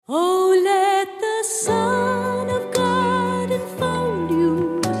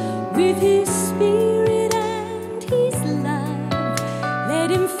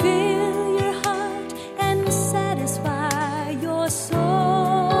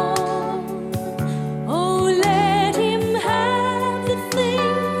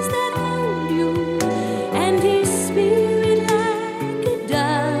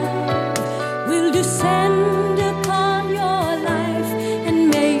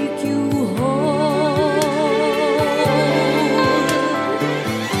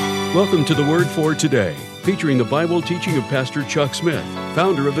Welcome to the Word for Today, featuring the Bible teaching of Pastor Chuck Smith,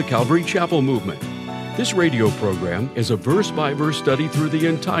 founder of the Calvary Chapel Movement. This radio program is a verse-by-verse study through the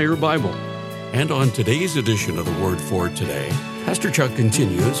entire Bible. And on today's edition of the Word for Today, Pastor Chuck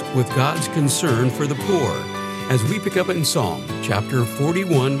continues with God's concern for the poor as we pick up in Psalm chapter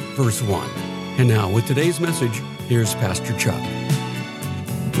 41, verse 1. And now with today's message, here's Pastor Chuck.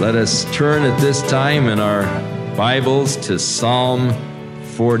 Let us turn at this time in our Bibles to Psalm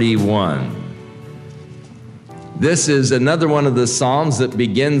 41. This is another one of the Psalms that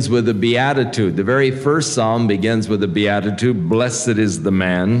begins with a beatitude. The very first Psalm begins with a beatitude, blessed is the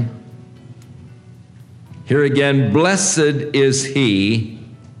man. Here again, blessed is he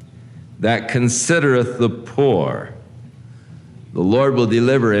that considereth the poor. The Lord will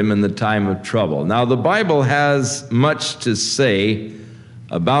deliver him in the time of trouble. Now, the Bible has much to say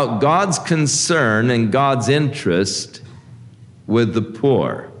about God's concern and God's interest with the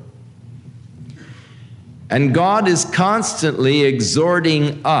poor. And God is constantly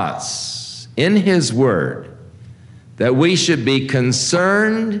exhorting us in His Word that we should be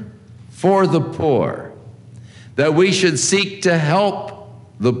concerned for the poor, that we should seek to help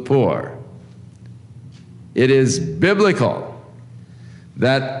the poor. It is biblical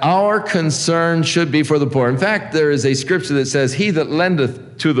that our concern should be for the poor. In fact, there is a scripture that says, he that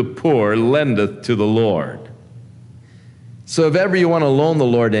lendeth to the poor lendeth to the Lord. So if ever you want to loan the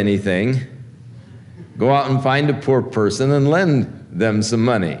Lord anything, go out and find a poor person and lend them some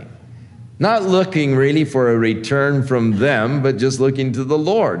money. Not looking really for a return from them, but just looking to the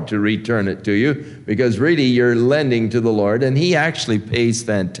Lord to return it to you, because really you're lending to the Lord, and He actually pays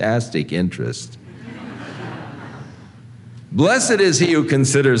fantastic interest. Blessed is he who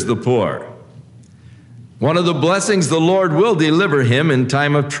considers the poor. One of the blessings, the Lord will deliver him in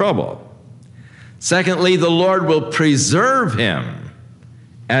time of trouble. Secondly, the Lord will preserve him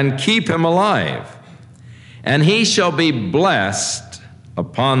and keep him alive, and he shall be blessed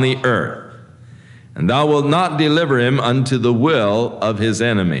upon the earth, and thou wilt not deliver him unto the will of his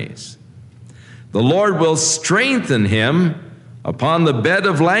enemies. The Lord will strengthen him upon the bed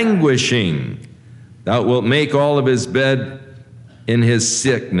of languishing. Thou wilt make all of his bed in his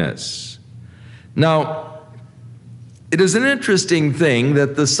sickness. Now, it is an interesting thing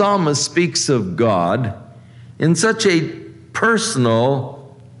that the psalmist speaks of God in such a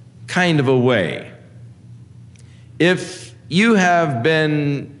personal kind of a way. If you have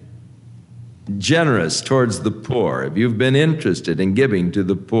been generous towards the poor, if you've been interested in giving to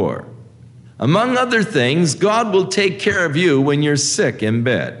the poor, among other things, God will take care of you when you're sick in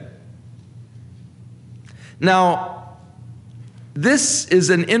bed. Now, this is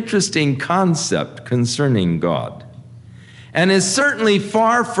an interesting concept concerning God, and is certainly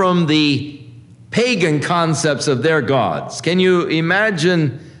far from the pagan concepts of their gods. Can you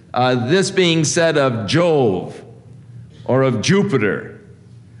imagine this being said of Jove, or of Jupiter,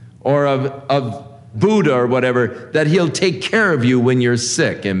 or of Buddha or whatever, that he'll take care of you when you're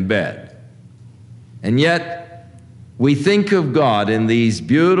sick in bed? And yet, we think of God in these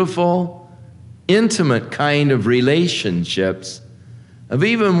beautiful, intimate kind of relationships of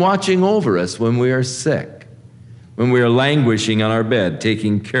even watching over us when we are sick, when we are languishing on our bed,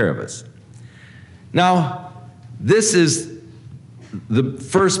 taking care of us. Now, this is the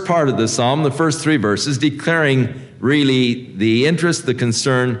first part of the psalm, the first three verses, declaring really the interest, the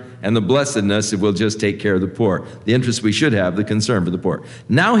concern, and the blessedness if we'll just take care of the poor. The interest we should have, the concern for the poor.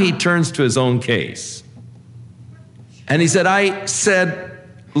 Now he turns to his own case. And he said, I said,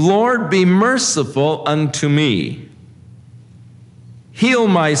 Lord, be merciful unto me. Heal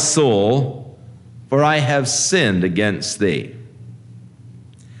my soul, for I have sinned against thee.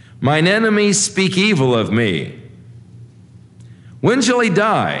 Mine enemies speak evil of me. When shall he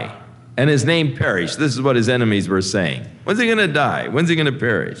die and his name perish? This is what his enemies were saying. When's he going to die? When's he going to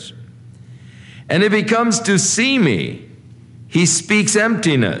perish? And if he comes to see me, he speaks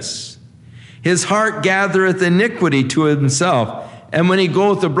emptiness. His heart gathereth iniquity to himself. And when he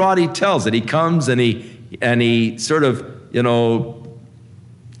goeth abroad, he tells it. He comes and he sort of,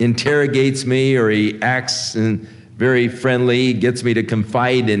 interrogates me, or he acts very friendly, gets me to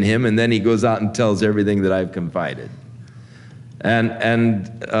confide in him, and then he goes out and tells everything that I've confided. And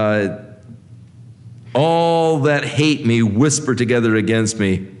all that hate me whisper together against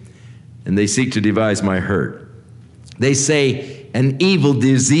me, and they seek to devise my hurt. They say, an evil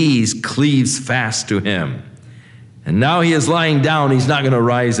disease cleaves fast to him, and now he is lying down, he's not going to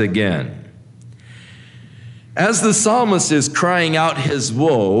rise again. As the psalmist is crying out his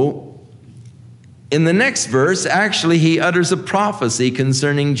woe, in the next verse, actually, he utters a prophecy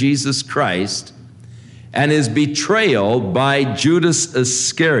concerning Jesus Christ and his betrayal by Judas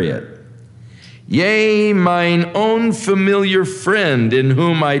Iscariot. Yea, mine own familiar friend in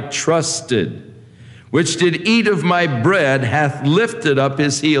whom I trusted, which did eat of my bread, hath lifted up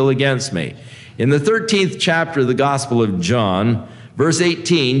his heel against me. In the 13th chapter of the Gospel of John, verse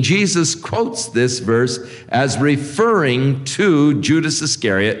 18, Jesus quotes this verse as referring to Judas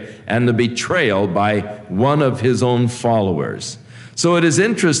Iscariot and the betrayal by one of his own followers. So it is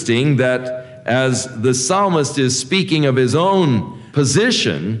interesting that as the psalmist is speaking of his own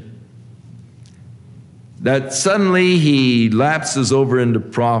position, that suddenly he lapses over into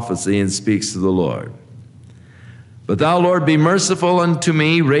prophecy and speaks to the Lord. But thou, Lord, be merciful unto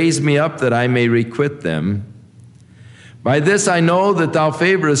me, raise me up that I may requite them. By this I know that thou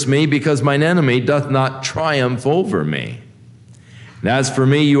favorest me, because mine enemy doth not triumph over me. And as for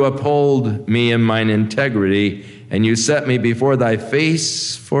me, you uphold me in mine integrity, and you set me before thy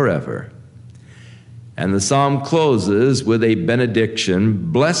face forever. And the psalm closes with a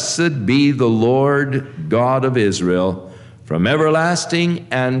benediction. Blessed be the Lord God of Israel, from everlasting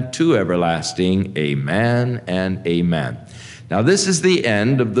and to everlasting. Amen and amen. Now this is the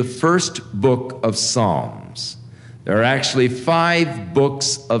end of the first book of Psalms. There are actually 5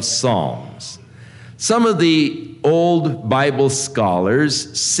 books of Psalms. Some of the old Bible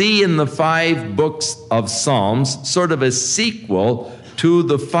scholars see in the 5 books of Psalms sort of a sequel to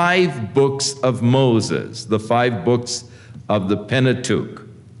the 5 books of Moses, the 5 books of the Pentateuch.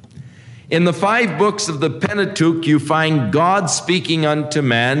 In the 5 books of the Pentateuch, you find God speaking unto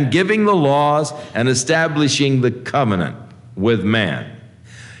man, giving the laws and establishing the covenant with man.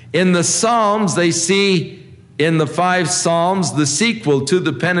 In the Psalms, they see in the 5 Psalms the sequel to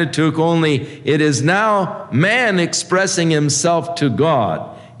the Pentateuch, only it is now man expressing himself to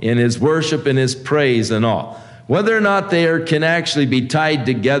God in his worship and his praise and all. Whether or not they can actually be tied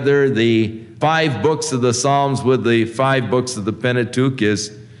together, the 5 books of the Psalms with the 5 books of the Pentateuch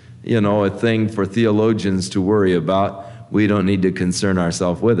is, a thing for theologians to worry about. We don't need to concern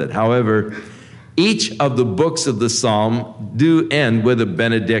ourselves with it. However, each of the books of the Psalm do end with a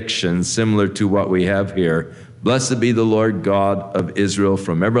benediction similar to what we have here. Blessed be the Lord God of Israel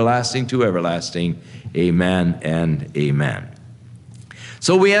from everlasting to everlasting. Amen and amen.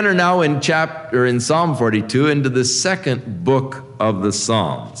 So we enter now in Psalm 42 into the second book of the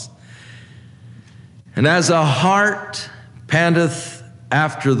Psalms. And as a hart panteth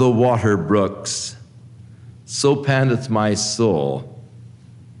after the water brooks, so panteth my soul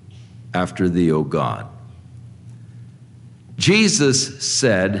after thee, O God. Jesus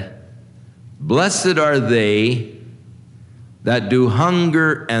said, blessed are they that do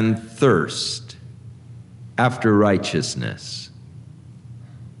hunger and thirst after righteousness,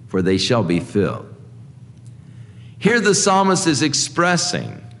 for they shall be filled. Here the psalmist is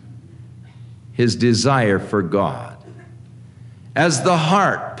expressing his desire for God. As the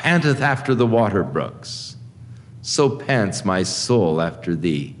hart panteth after the water brooks, so pants my soul after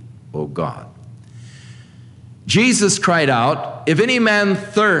thee, O God. Jesus cried out, if any man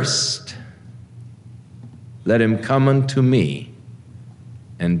thirst, let him come unto me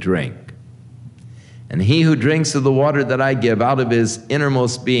and drink. And he who drinks of the water that I give, out of his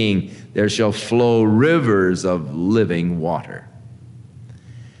innermost being there shall flow rivers of living water.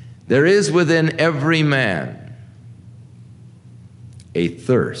 There is within every man a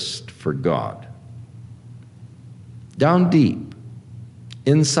thirst for God. Down deep,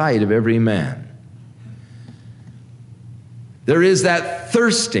 inside of every man, there is that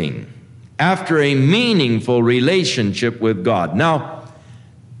thirsting after a meaningful relationship with God. Now,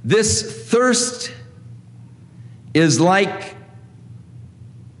 this thirst is like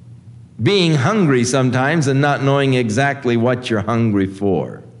being hungry sometimes and not knowing exactly what you're hungry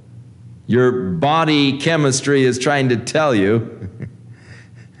for. Your body chemistry is trying to tell you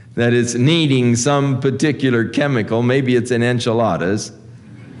that it's needing some particular chemical. Maybe it's in enchiladas,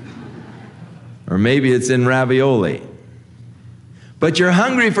 or maybe it's in ravioli. But you're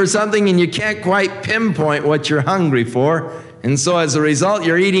hungry for something and you can't quite pinpoint what you're hungry for, and so as a result,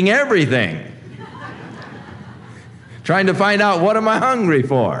 you're eating everything. Trying to find out, what am I hungry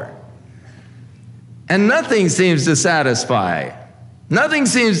for? And nothing seems to satisfy. Nothing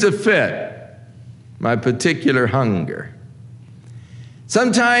seems to fit my particular hunger.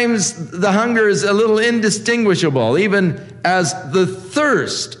 Sometimes the hunger is a little indistinguishable, even as the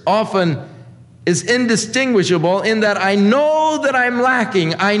thirst often is indistinguishable, in that I know that I'm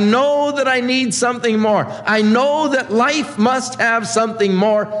lacking. I know that I need something more. I know that life must have something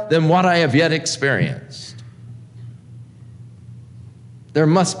more than what I have yet experienced. There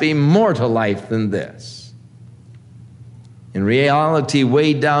must be more to life than this. In reality,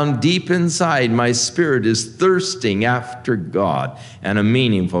 way down deep inside, my spirit is thirsting after God and a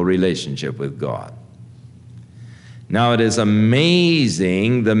meaningful relationship with God. Now, it is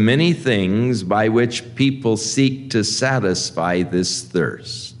amazing the many things by which people seek to satisfy this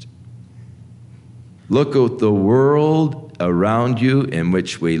thirst. Look at the world around you in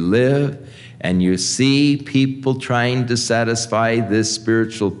which we live, and you see people trying to satisfy this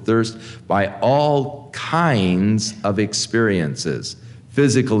spiritual thirst by all kinds of experiences,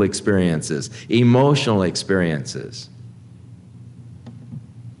 physical experiences, emotional experiences.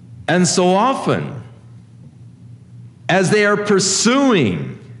 And so often, as they are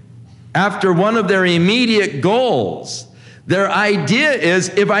pursuing after one of their immediate goals, their idea is,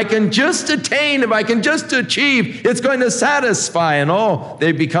 if I can just attain, if I can just achieve, it's going to satisfy. And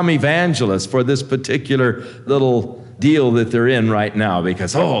they become evangelists for this particular little deal that they're in right now,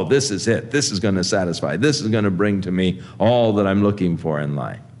 because, this is it. This is going to satisfy. This is going to bring to me all that I'm looking for in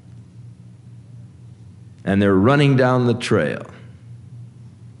life. And they're running down the trail.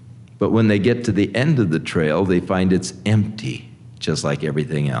 But when they get to the end of the trail, they find it's empty, just like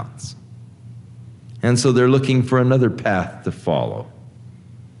everything else. And so they're looking for another path to follow.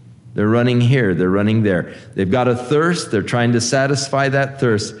 They're running here, they're running there. They've got a thirst, they're trying to satisfy that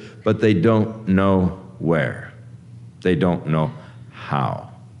thirst, but they don't know where. They don't know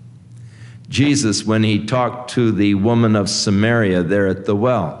how. Jesus, when he talked to the woman of Samaria there at the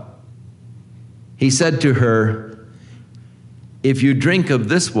well, he said to her, if you drink of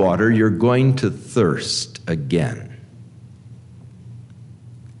this water, you're going to thirst again.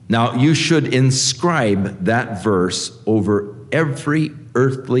 Now, you should inscribe that verse over every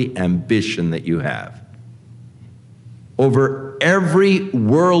earthly ambition that you have, over every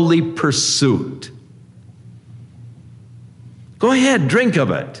worldly pursuit. Go ahead, drink of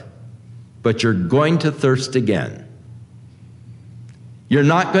it, but you're going to thirst again. You're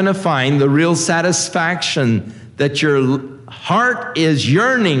not going to find the real satisfaction that your heart is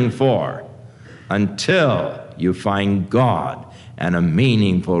yearning for until you find God and a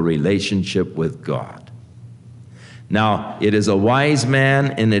meaningful relationship with God. Now, it is a wise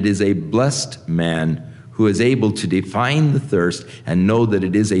man and it is a blessed man who is able to define the thirst and know that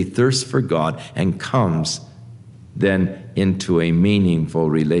it is a thirst for God and comes then into a meaningful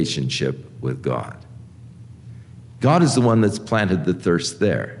relationship with God. God is the one that's planted the thirst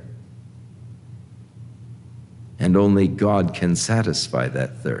there. And only God can satisfy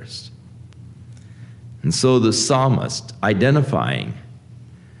that thirst. And so the psalmist, identifying,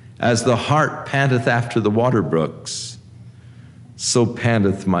 as the hart panteth after the water brooks, so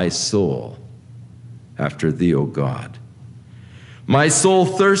panteth my soul after thee, O God. My soul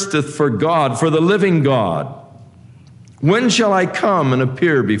thirsteth for God, for the living God. When shall I come and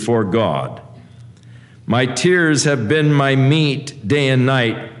appear before God? My tears have been my meat day and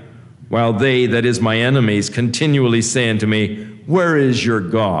night, while they, that is my enemies, continually say unto me, where is your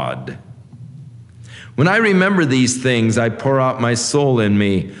God? When I remember these things, I pour out my soul in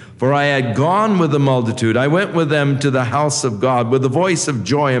me. For I had gone with the multitude. I went with them to the house of God, with a voice of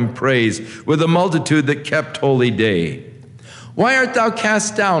joy and praise, with a multitude that kept holy day. Why art thou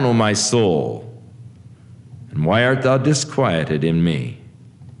cast down, O my soul? And why art thou disquieted in me?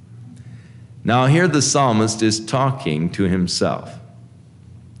 Now here the psalmist is talking to himself.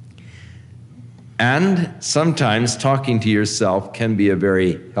 And sometimes talking to yourself can be a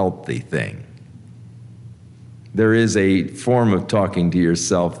very healthy thing. There is a form of talking to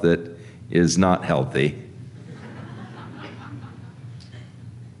yourself that is not healthy.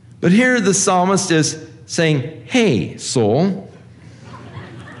 But here the psalmist is saying, hey, soul,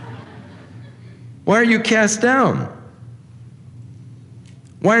 why are you cast down?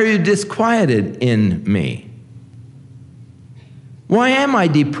 Why are you disquieted in me? Why am I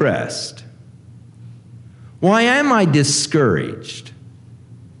depressed? Why am I discouraged?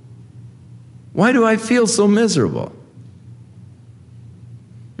 Why do I feel so miserable?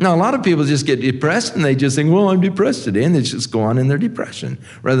 Now, a lot of people just get depressed and they just think, well, I'm depressed today, and they just go on in their depression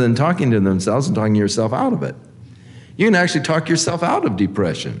rather than talking to themselves and talking yourself out of it. You can actually talk yourself out of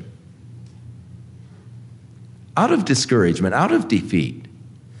depression, out of discouragement, out of defeat.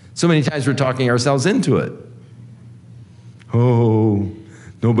 So many times we're talking ourselves into it. Oh,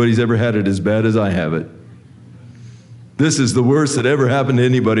 nobody's ever had it as bad as I have it. This is the worst that ever happened to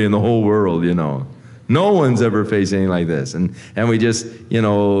anybody in the whole world, you know. No one's ever faced anything like this. And we just,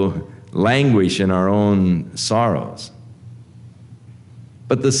 languish in our own sorrows.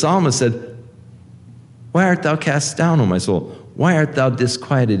 But the psalmist said, why art thou cast down, O my soul? Why art thou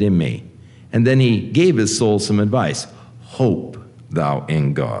disquieted in me? And then he gave his soul some advice. Hope thou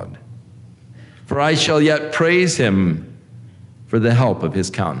in God. For I shall yet praise him for the help of his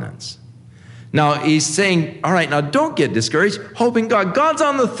countenance. Now, he's saying, all right, now don't get discouraged. Hope in God. God's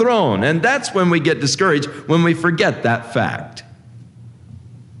on the throne. And that's when we get discouraged, when we forget that fact.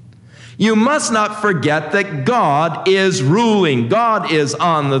 You must not forget that God is ruling. God is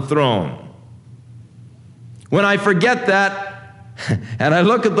on the throne. When I forget that, and I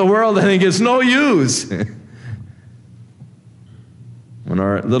look at the world, I think it's no use. When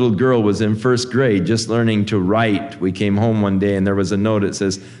our little girl was in first grade, just learning to write, we came home one day and there was a note that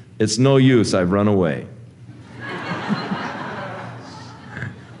says, "It's no use, I've run away."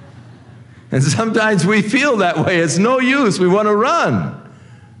 And sometimes we feel that way. It's no use, we want to run.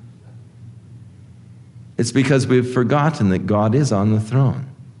 It's because we've forgotten that God is on the throne.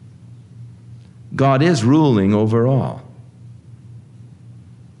 God is ruling over all.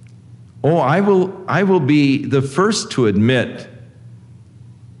 Oh, I will be the first to admit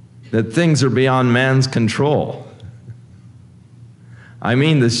that things are beyond man's control. I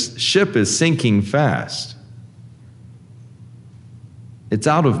mean, the ship is sinking fast. It's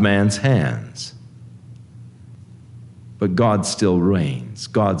out of man's hands. But God still reigns.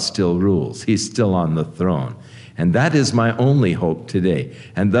 God still rules. He's still on the throne. And that is my only hope today.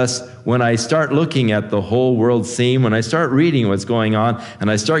 And thus, when I start looking at the whole world scene, when I start reading what's going on,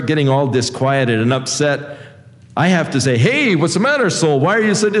 and I start getting all disquieted and upset, I have to say, "Hey, what's the matter, soul? Why are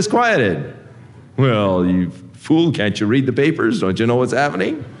you so disquieted?" "Well, you fool, can't you read the papers? Don't you know what's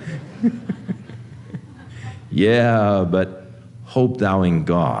happening?" Yeah, but hope thou in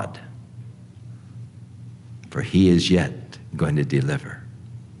God, for he is yet going to deliver.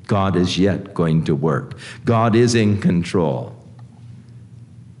 God is yet going to work. God is in control.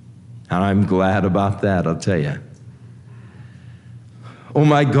 And I'm glad about that, I'll tell you. Oh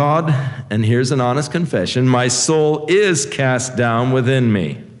my God, and here's an honest confession, my soul is cast down within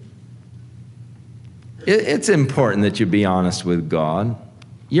me. It's important that you be honest with God.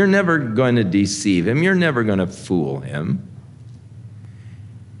 You're never going to deceive him. You're never going to fool him.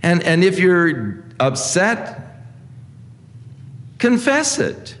 And if you're upset, confess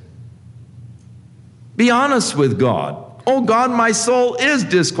it. Be honest with God. Oh God, my soul is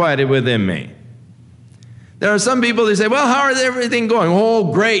disquieted within me. There are some people that say, "Well, how is everything going?"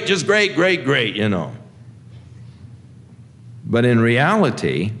 "Oh, great, just great, great, great, you know." But in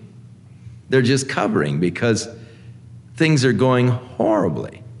reality, they're just covering because things are going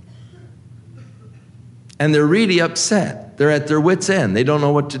horribly. And they're really upset. They're at their wits' end. They don't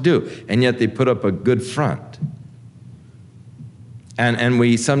know what to do. And yet they put up a good front. And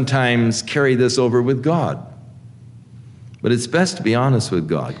we sometimes carry this over with God. But it's best to be honest with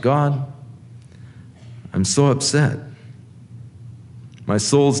God. God, I'm so upset. My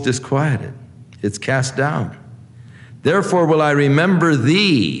soul's disquieted. It's cast down. Therefore will I remember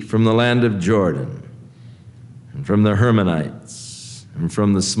thee from the land of Jordan, and from the Hermonites, and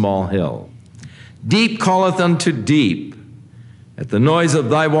from the small hill. Deep calleth unto deep. At the noise of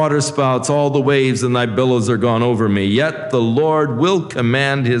thy waterspouts, all the waves and thy billows are gone over me. Yet the Lord will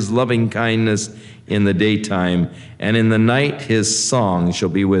command his loving kindness in the daytime, and in the night his song shall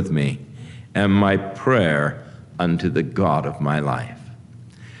be with me, and my prayer unto the God of my life.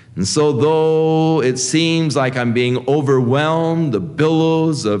 And so though it seems like I'm being overwhelmed, the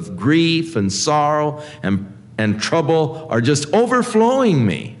billows of grief and sorrow and trouble are just overflowing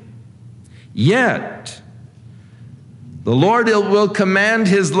me, yet the Lord will command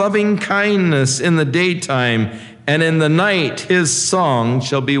his loving kindness in the daytime, and in the night his song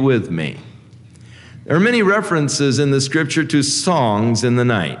shall be with me. There are many references in the scripture to songs in the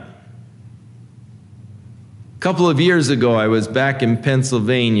night. A couple of years ago, I was back in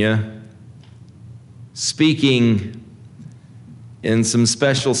Pennsylvania speaking in some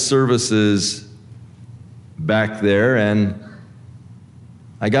special services back there, and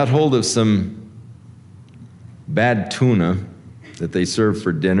I got hold of some bad tuna that they served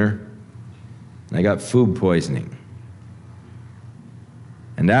for dinner, and I got food poisoning.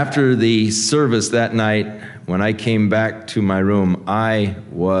 And after the service that night, when I came back to my room, I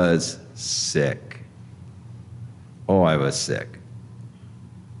was sick. Oh, I was sick.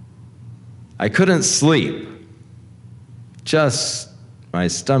 I couldn't sleep. My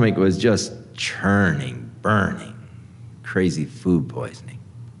stomach was just churning, burning, crazy food poisoning.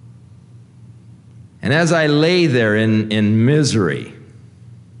 And as I lay there in misery,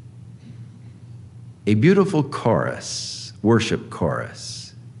 a beautiful chorus, worship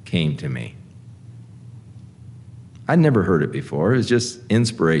chorus, came to me. I'd never heard it before. It was just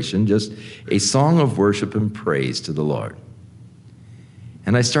inspiration, just a song of worship and praise to the Lord.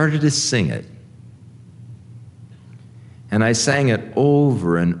 And I started to sing it. And I sang it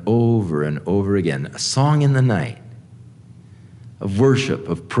over and over and over again, a song in the night, of worship,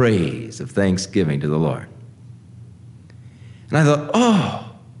 of praise, of thanksgiving to the Lord. And I thought,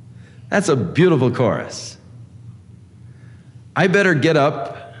 oh, that's a beautiful chorus. I better get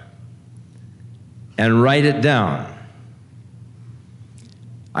up and write it down.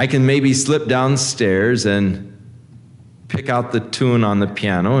 I can maybe slip downstairs and pick out the tune on the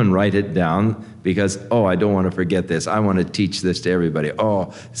piano and write it down because, I don't want to forget this. I want to teach this to everybody.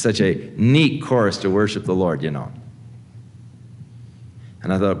 Oh, such a neat chorus to worship the Lord, And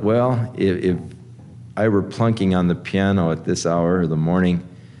I thought, well, if I were plunking on the piano at this hour of the morning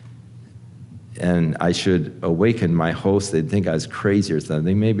and I should awaken my host, they'd think I was crazy or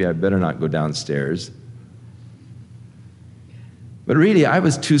something. Maybe I better not go downstairs. But really, I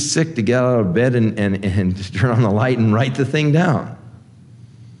was too sick to get out of bed and turn on the light and write the thing down.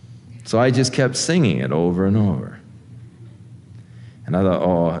 So I just kept singing it over and over. And I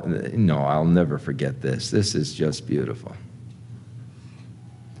thought, no, I'll never forget this. This is just beautiful.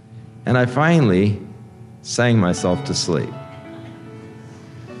 And I finally sang myself to sleep.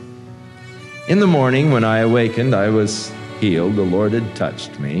 In the morning, when I awakened, I was healed. The Lord had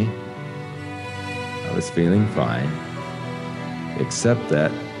touched me. I was feeling fine. Except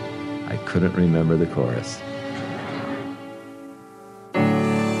that I couldn't remember the chorus.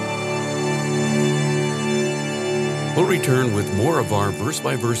 We'll return with more of our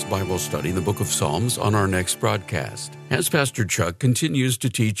verse-by-verse Bible study in the book of Psalms on our next broadcast, as Pastor Chuck continues to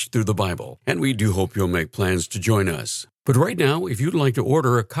teach through the Bible, and we do hope you'll make plans to join us. But right now, if you'd like to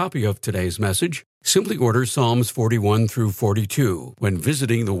order a copy of today's message, simply order Psalms 41 through 42 when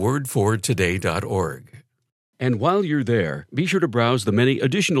visiting thewordfortoday.org. And while you're there, be sure to browse the many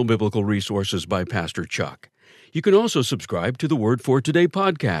additional biblical resources by Pastor Chuck. You can also subscribe to the Word for Today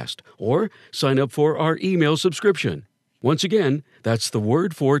podcast or sign up for our email subscription. Once again, that's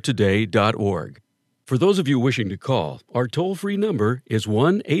thewordfortoday.org. For those of you wishing to call, our toll-free number is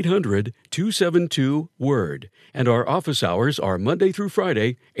 1-800-272-WORD, and our office hours are Monday through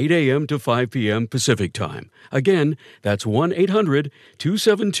Friday, 8 a.m. to 5 p.m. Pacific Time. Again, that's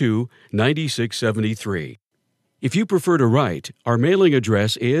 1-800-272-9673. If you prefer to write, our mailing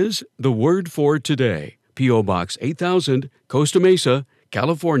address is The Word for Today, P.O. Box 8000, Costa Mesa,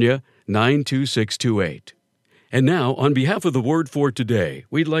 California, 92628. And now, on behalf of The Word for Today,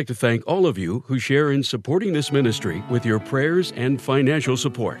 we'd like to thank all of you who share in supporting this ministry with your prayers and financial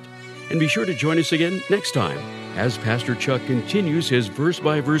support. And be sure to join us again next time as Pastor Chuck continues his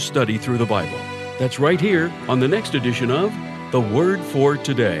verse-by-verse study through the Bible. That's right here on the next edition of The Word for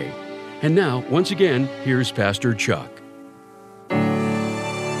Today. And now, once again, here's Pastor Chuck.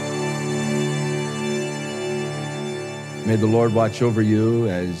 May the Lord watch over you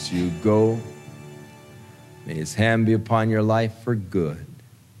as you go. May His hand be upon your life for good.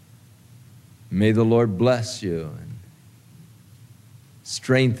 May the Lord bless you and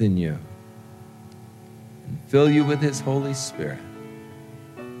strengthen you and fill you with His Holy Spirit,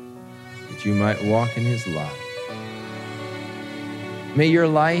 that you might walk in His light. May your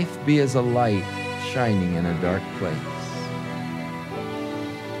life be as a light shining in a dark place.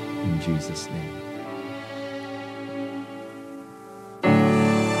 In Jesus' name.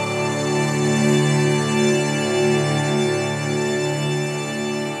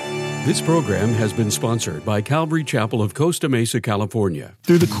 This program has been sponsored by Calvary Chapel of Costa Mesa, California.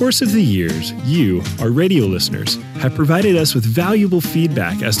 Through the course of the years, you, our radio listeners, have provided us with valuable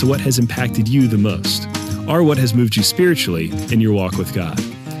feedback as to what has impacted you the most, or what has moved you spiritually in your walk with God.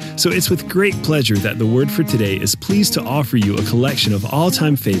 So it's with great pleasure that The Word for Today is pleased to offer you a collection of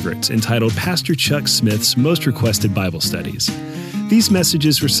all-time favorites entitled Pastor Chuck Smith's Most Requested Bible Studies. These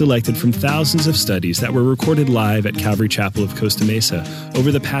messages were selected from thousands of studies that were recorded live at Calvary Chapel of Costa Mesa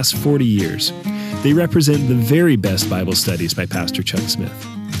over the past 40 years. They represent the very best Bible studies by Pastor Chuck Smith.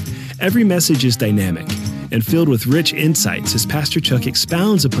 Every message is dynamic and filled with rich insights as Pastor Chuck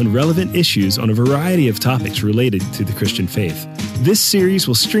expounds upon relevant issues on a variety of topics related to the Christian faith. This series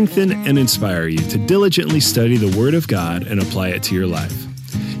will strengthen and inspire you to diligently study the Word of God and apply it to your life.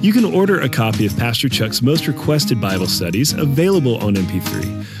 You can order a copy of Pastor Chuck's Most Requested Bible Studies available on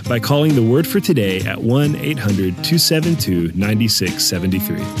MP3 by calling The Word for Today at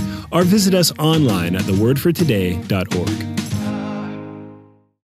 1-800-272-9673 or visit us online at thewordfortoday.org.